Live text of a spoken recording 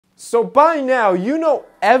So by now, you know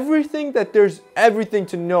everything that there's everything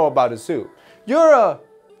to know about a suit. You're a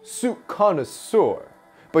suit connoisseur.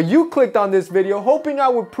 But you clicked on this video hoping I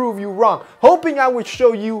would prove you wrong, hoping I would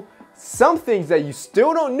show you some things that you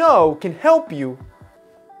still don't know can help you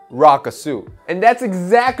rock a suit. And that's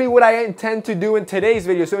exactly what I intend to do in today's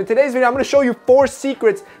video. So in today's video, I'm gonna show you 4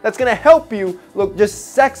 secrets that's gonna help you look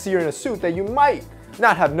just sexier in a suit that you might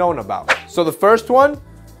not have known about. So the first one,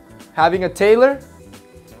 having a tailor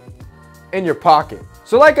in your pocket.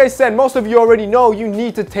 So like I said, most of you already know you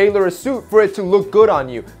need to tailor a suit for it to look good on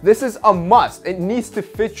you. This is a must. It needs to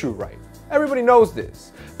fit you right. Everybody knows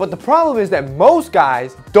this. But the problem is that most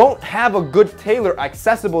guys don't have a good tailor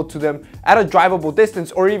accessible to them at a drivable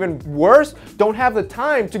distance, or even worse, don't have the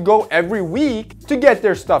time to go every week to get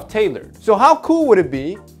their stuff tailored. So how cool would it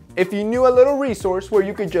be if you knew a little resource where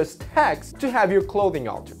you could just text to have your clothing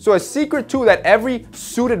altered? So a secret tool that every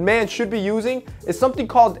suited man should be using is something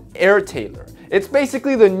called Air Tailor. It's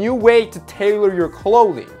basically the new way to tailor your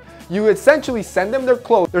clothing. You essentially send them their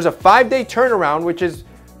clothes. There's a 5-day turnaround, which is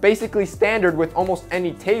basically standard with almost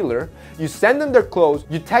any tailor. You send them their clothes,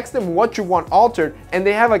 you text them what you want altered, and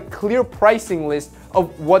they have a clear pricing list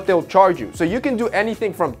of what they'll charge you. So you can do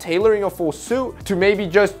anything from tailoring a full suit to maybe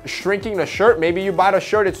just shrinking the shirt. Maybe you buy the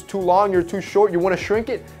shirt, it's too long, you're too short, you want to shrink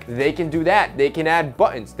it. They can do that. They can add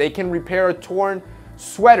buttons. They can repair a torn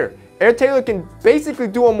sweater. Air Tailor can basically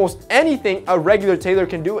do almost anything a regular tailor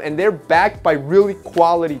can do, and they're backed by really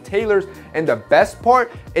quality tailors. And the best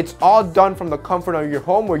part, it's all done from the comfort of your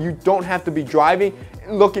home, where you don't have to be driving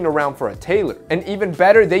and looking around for a tailor. And even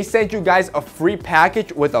better, they sent you guys a free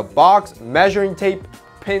package with a box, measuring tape,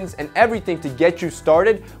 pins, and everything to get you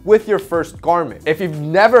started with your first garment. If you've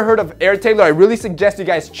never heard of Air Tailor, I really suggest you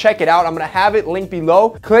guys check it out. I'm gonna have it linked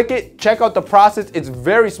below. Click it, check out the process. It's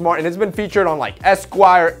very smart, and it's been featured on like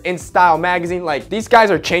Esquire, InStyle magazine. Like, these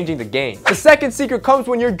guys are changing the game. The second secret comes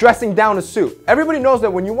when you're dressing down a suit. Everybody knows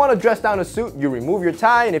that when you want to dress down a suit, you remove your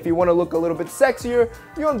tie, and if you want to look a little bit sexier,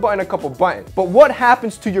 you unbutton a couple buttons. But what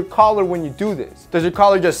happens to your collar when you do this? Does your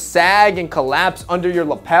collar just sag and collapse under your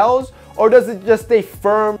lapels? Or does it just stay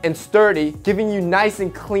firm and sturdy, giving you nice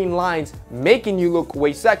and clean lines, making you look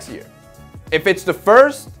way sexier? If it's the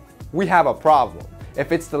first, we have a problem.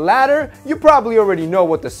 If it's the latter, you probably already know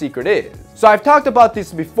what the secret is. So I've talked about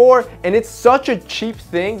this before, and it's such a cheap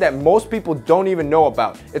thing that most people don't even know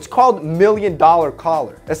about. It's called $1 million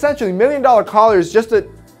collar. Essentially, $1 million collar is just a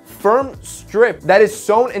firm strip that is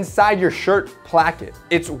sewn inside your shirt placket.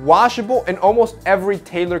 It's washable, and almost every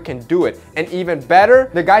tailor can do it. And even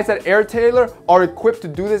better, the guys at Air Tailor are equipped to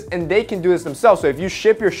do this, and they can do this themselves. So if you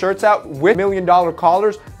ship your shirts out with $1 million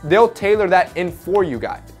collars, they'll tailor that in for you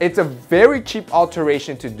guys. It's a very cheap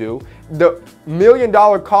alteration to do. The $1 million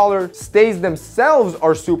collar stays themselves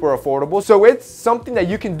are super affordable. So it's something that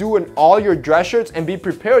you can do in all your dress shirts, and be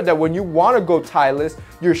prepared that when you want to go tieless,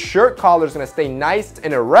 your shirt collar is going to stay nice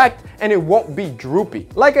and erect, and it won't be droopy.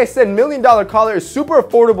 Like I said, $1 million collar is super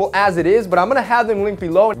affordable as it is, but I'm going to have them linked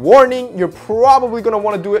below. Warning, you're probably going to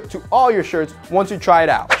want to do it to all your shirts once you try it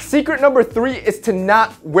out. Secret number 3 is to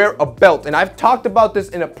not wear a belt. And I've talked about this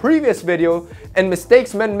in a previous video, and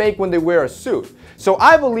mistakes men make when they wear a suit. So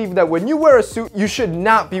I believe that when you wear a suit, you should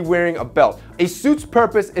not be wearing a belt. A suit's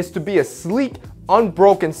purpose is to be a sleek,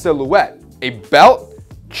 unbroken silhouette. A belt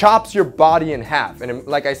chops your body in half, and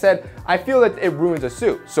like I said, I feel that it ruins a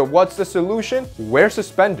suit. So what's the solution? Wear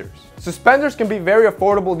suspenders. Suspenders can be very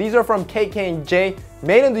affordable. These are from KK&J,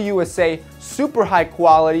 made in the USA, super high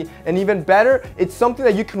quality, and even better, it's something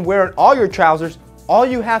that you can wear on all your trousers. All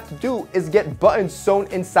you have to do is get buttons sewn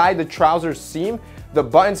inside the trouser seam. The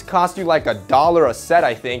buttons cost you like $1 a set,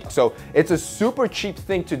 I think. So it's a super cheap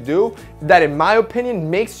thing to do that, in my opinion,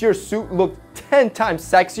 makes your suit look 10 times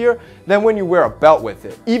sexier than when you wear a belt with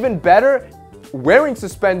it. Even better, wearing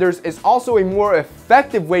suspenders is also a more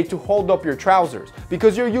effective way to hold up your trousers,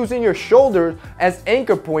 because you're using your shoulders as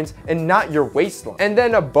anchor points and not your waistline. And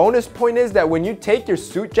then a bonus point is that when you take your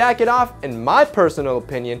suit jacket off, in my personal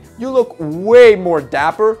opinion, you look way more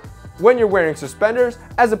dapper when you're wearing suspenders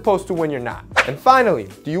as opposed to when you're not. And finally,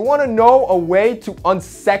 do you want to know a way to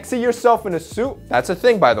unsexy yourself in a suit? That's a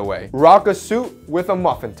thing, by the way. Rock a suit with a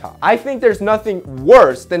muffin top. I think there's nothing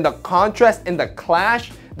worse than the contrast and the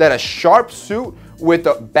clash that a sharp suit with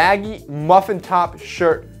a baggy muffin top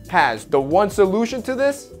shirt has. The one solution to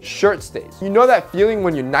this? Shirt stays. You know that feeling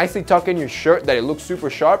when you nicely tuck in your shirt that it looks super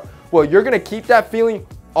sharp? Well, you're gonna keep that feeling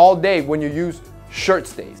all day when you use shirt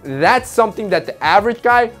stays. That's something that the average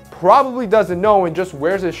guy probably doesn't know and just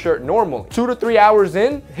wears his shirt normally. 2 to 3 hours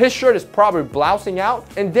in, his shirt is probably blousing out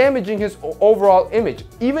and damaging his overall image,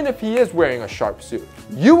 even if he is wearing a sharp suit.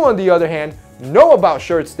 You, on the other hand, know about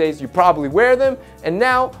shirt stays, you probably wear them, and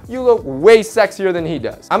now you look way sexier than he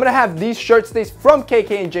does. I'm gonna have these shirt stays from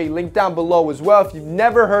KK&J linked down below as well. If you've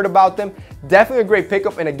never heard about them, definitely a great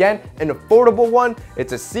pickup, and again, an affordable one.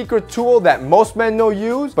 It's a secret tool that most men don't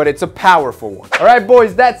use, but it's a powerful one. All right,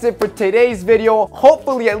 boys, that's it for today's video.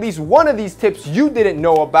 Hopefully at least one of these tips you didn't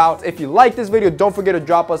know about. If you like this video, don't forget to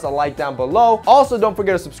drop us a like down below. Also, don't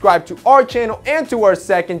forget to subscribe to our channel and to our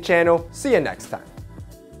second channel. See you next time.